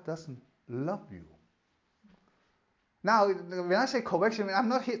means God doesn't love you. Now, when I say correction, I'm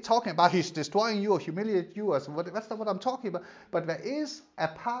not talking about He's destroying you or humiliating you. That's not what I'm talking about. But there is a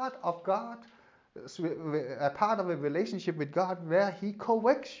part of God, a part of a relationship with God where He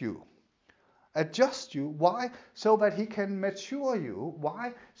corrects you, adjusts you. Why? So that He can mature you.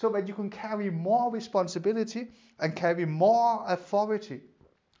 Why? So that you can carry more responsibility and carry more authority,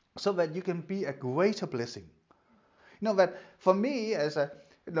 so that you can be a greater blessing. That for me, as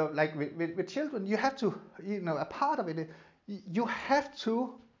like with children, you have to, a part of it, you have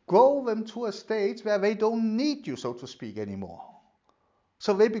to grow them to a stage where they don't need you, so to speak, anymore.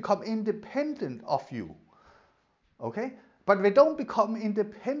 So they become independent of you. Okay? But they don't become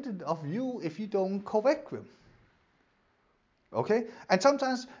independent of you if you don't correct them. Okay, and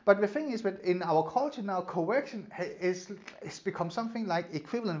sometimes, but the thing is that in our culture now, correction is become something like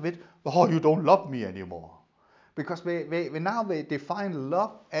equivalent with, oh, you don't love me anymore, because we now they define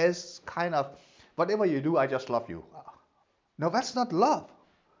love as kind of, whatever you do, I just love you. No, that's not love.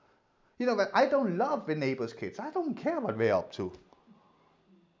 You know, I don't love the neighbor's kids. I don't care what they're up to,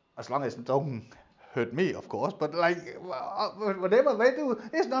 as long as it don't hurt me, of course. But like whatever they do,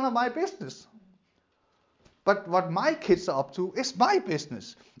 it's none of my business. But what my kids are up to is my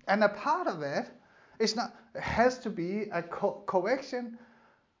business, and a part of that is not has to be a correction,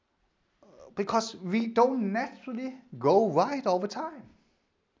 because we don't naturally go right all the time.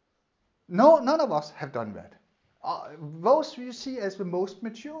 No, none of us have done that. Those you see as the most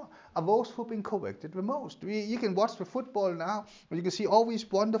mature are those who've been corrected the most. You can watch the football now, and you can see all these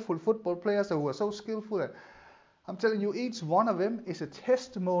wonderful football players who are so skillful. I'm telling you, each one of them is a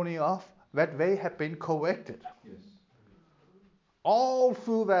testimony of that they have been corrected. Yes. All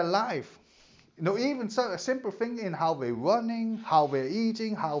through their life. You know, even so a simple thing in how they're running, how they're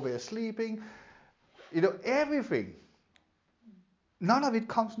eating, how they're sleeping. You know, everything. None of it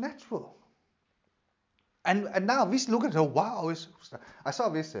comes natural. And now we look at, oh wow, I saw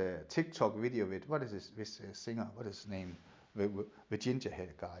this TikTok video with, what is this singer, what is his name? The ginger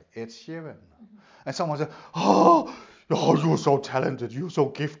hair guy, Ed Sheeran. And someone said, oh, you're so talented, you're so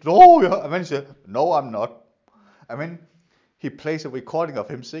gifted. Oh, yeah. And then he said, no, I'm not. I mean, he plays a recording of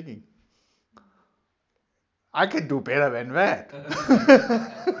him singing. I can do better than that.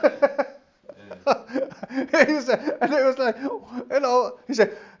 He said, and it was like, you know, he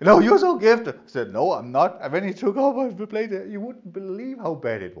said, no, you're so gifted. I said, no, I'm not. And when he took over and played it, you wouldn't believe how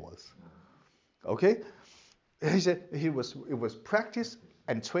bad it was. Okay? He said it was practice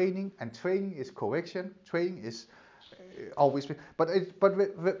and training is correction. Training is always,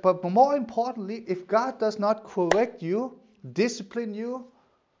 but more importantly, if God does not correct you, discipline you,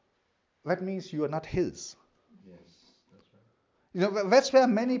 that means you are not His. Yes, that's right. You know, that's where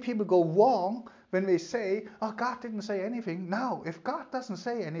many people go wrong when they say, oh, God didn't say anything. Now, if God doesn't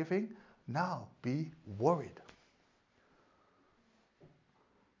say anything, now be worried.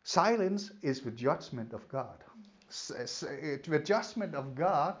 Silence is the judgment of God. The judgment of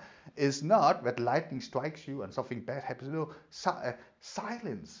God is not that lightning strikes you and something bad happens. No,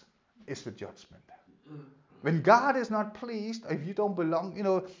 silence is the judgment. When God is not pleased, if you don't belong, you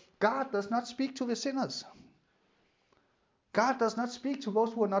know, God does not speak to the sinners. God does not speak to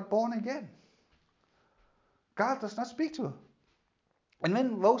those who are not born again. God does not speak to them. And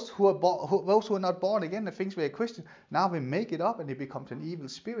then those who are not born again, the things they are Christian, now they make it up and it becomes an evil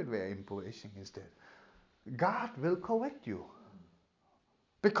spirit they are embracing instead. God will correct you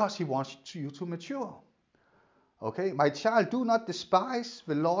because He wants you to mature. Okay, my child, do not despise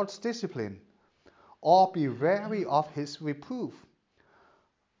the Lord's discipline or be wary of His reproof.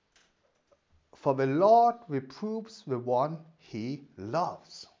 For the Lord reproves the one He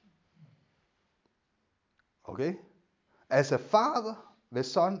loves. Okay? As a father, the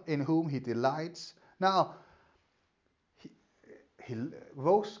son in whom He delights. Now,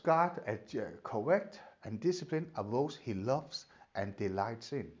 those God correct and discipline are those He loves and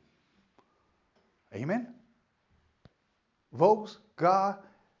delights in. Amen? Those God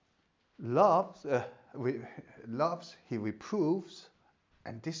loves, He reproves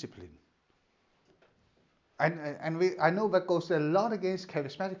and disciplines. And I know that goes a lot against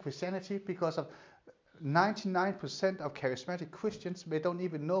charismatic Christianity, because of 99% of charismatic Christians, they don't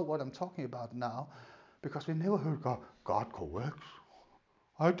even know what I'm talking about now, because we never heard God corrects.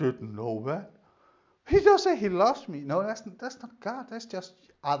 I didn't know that. He just said He loves me. No, that's not God. That's just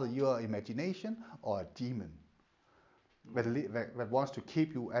either your imagination or a demon that wants to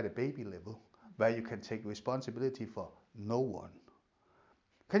keep you at a baby level, where you can take responsibility for no one.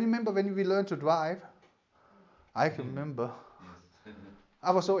 Can you remember when we learned to drive? I can remember. Yes.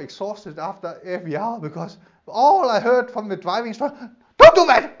 I was so exhausted after every hour, because all I heard from the driving instructor, don't do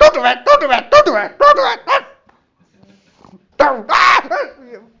that, don't do that, don't do that, don't do that, don't do that.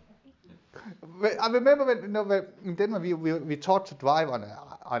 I remember when, in Denmark we taught to drive on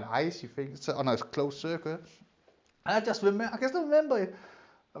icy things, on a closed circle. And I just remember it.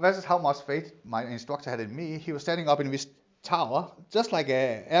 This is how much faith my instructor had in me. He was standing up in this tower, just like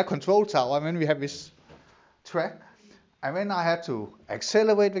an air control tower. And then we have this track. And then I had to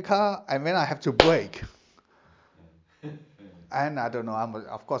accelerate the car, and then I have to brake. And I don't know,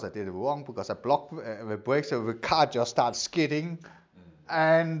 of course I did it wrong, because I blocked the brakes, so the car just started skidding.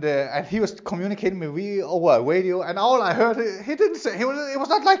 And he was communicating with me over a radio, and all I heard, he didn't say, it was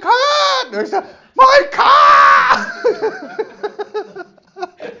not like, car! He said, my car!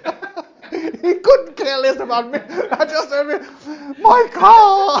 he couldn't care less about me. I just said, my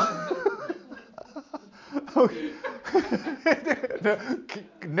car. Okay.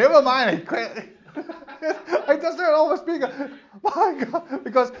 Never mind. I just heard over speaker. My God,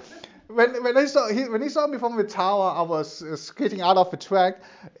 because when he saw me from the tower, I was skidding out of the track.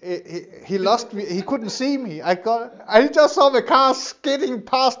 He lost me. He couldn't see me. And he just saw the car skidding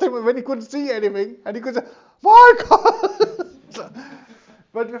past him, and when he couldn't see anything, and he could say, "My God!"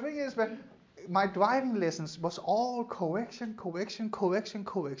 But the thing is, that my driving lessons was all correction.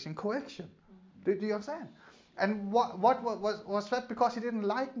 Do you understand? And what was that because he didn't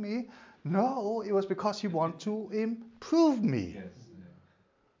like me? No, it was because he wanted to improve me. Yes.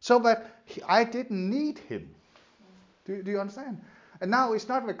 So that I didn't need him. Do you understand? And now it's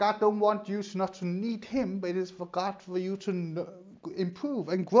not that God don't want you not to need him, but it is for God for you to improve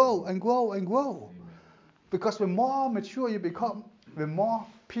and grow and grow and grow. Amen. Because the more mature you become, the more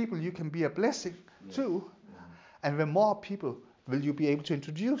people you can be a blessing to, and the more people will you be able to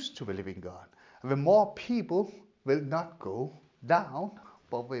introduce to the living God. And the more people will not go down,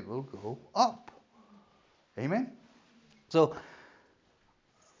 but they will go up. Amen? So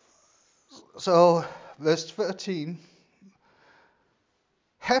verse 13,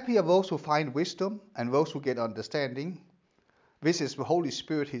 happy are those who find wisdom and those who get understanding. This is the Holy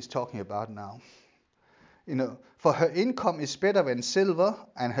Spirit he's talking about now. For her income is better than silver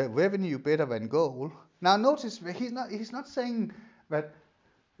and her revenue better than gold. Now notice he's not saying that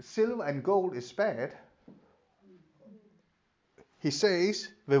silver and gold is bad. He says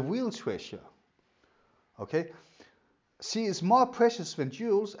the real treasure. Okay? She is more precious than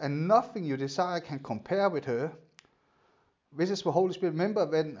jewels, and nothing you desire can compare with her. This is the Holy Spirit. Remember,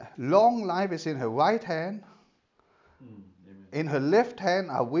 when long life is in her right hand, in her left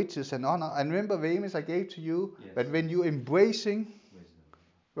hand are riches and honor. And remember the image I gave to you, that when you're embracing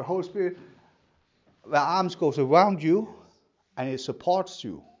the Holy Spirit, the arms goes around you and it supports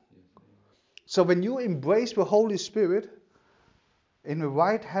you. So when you embrace the Holy Spirit, in the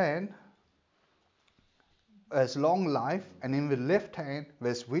right hand there's long life, and in the left hand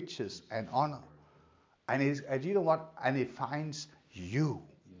there's riches and honor. And you know what? And it finds you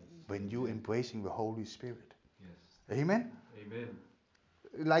when you're embracing the Holy Spirit. Yes. Amen? Amen.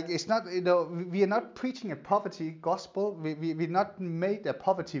 Like, it's not, we are not preaching a poverty gospel. We're not made a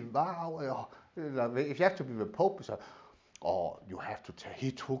poverty vow. If you have to be the Pope, so, you have to tell,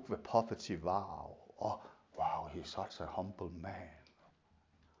 he took the poverty vow. Oh, wow, he's such a humble man.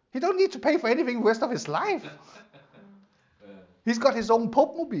 He don't need to pay for anything the rest of his life. He's got his own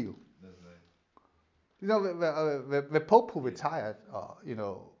Pope mobile. That's right. You know, the Pope who retired,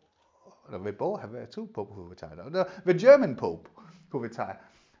 they both have two Pope who retired. The German Pope who retired,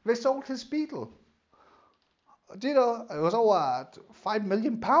 they sold his Beetle. Do you know, it was over £5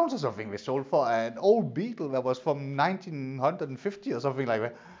 million or something they sold for an old Beetle that was from 1950 or something like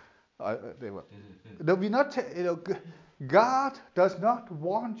that. God does not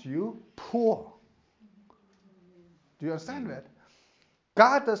want you poor. Do you understand that?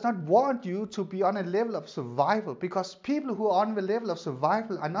 God does not want you to be on a level of survival, because people who are on the level of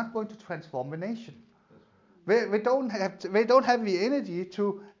survival are not going to transform the nation. They don't have the energy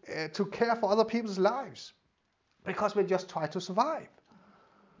to care for other people's lives, because they just try to survive.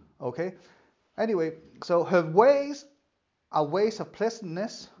 Okay? Anyway, so her ways are ways of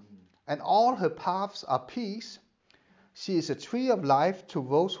pleasantness, and all her paths are peace. She is a tree of life to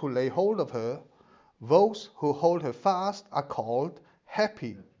those who lay hold of her. Those who hold her fast are called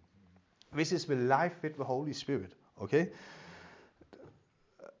happy. This is the life with the Holy Spirit. Okay?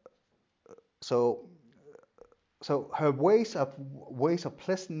 So her ways are ways of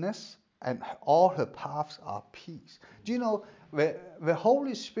pleasantness, and all her paths are peace. Do you know, the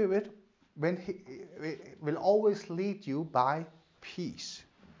Holy Spirit, when he will always lead you by peace.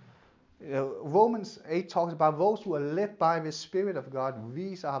 Romans 8 talks about those who are led by the Spirit of God.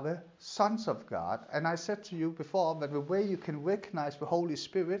 These are the sons of God. And I said to you before that the way you can recognize the Holy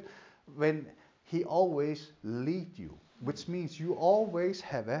Spirit, when he always leads you, which means you always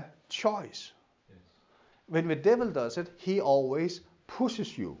have a choice. Yes. When the devil does it, he always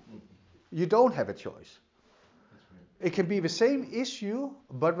pushes you. You don't have a choice. It can be the same issue,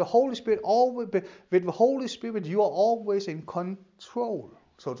 but the Holy Spirit with the Holy Spirit you are always in control,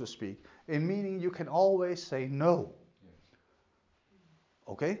 so to speak. In meaning you can always say no.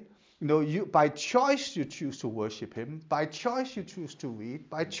 Okay? You by choice you choose to worship him. By choice you choose to read.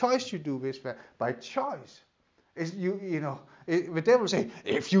 By choice you do this. By choice, the devil say,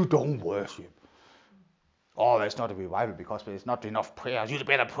 if you don't worship, that's not a revival because there's not enough prayer. You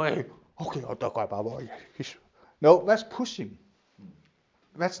better pray. Okay, I'll talk about it. No, that's pushing.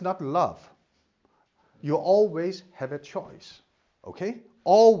 That's not love. You always have a choice. Okay?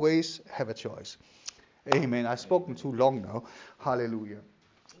 Always have a choice. Amen. I've spoken too long now. Hallelujah.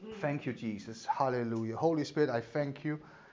 Thank you, Jesus. Hallelujah. Holy Spirit, I thank you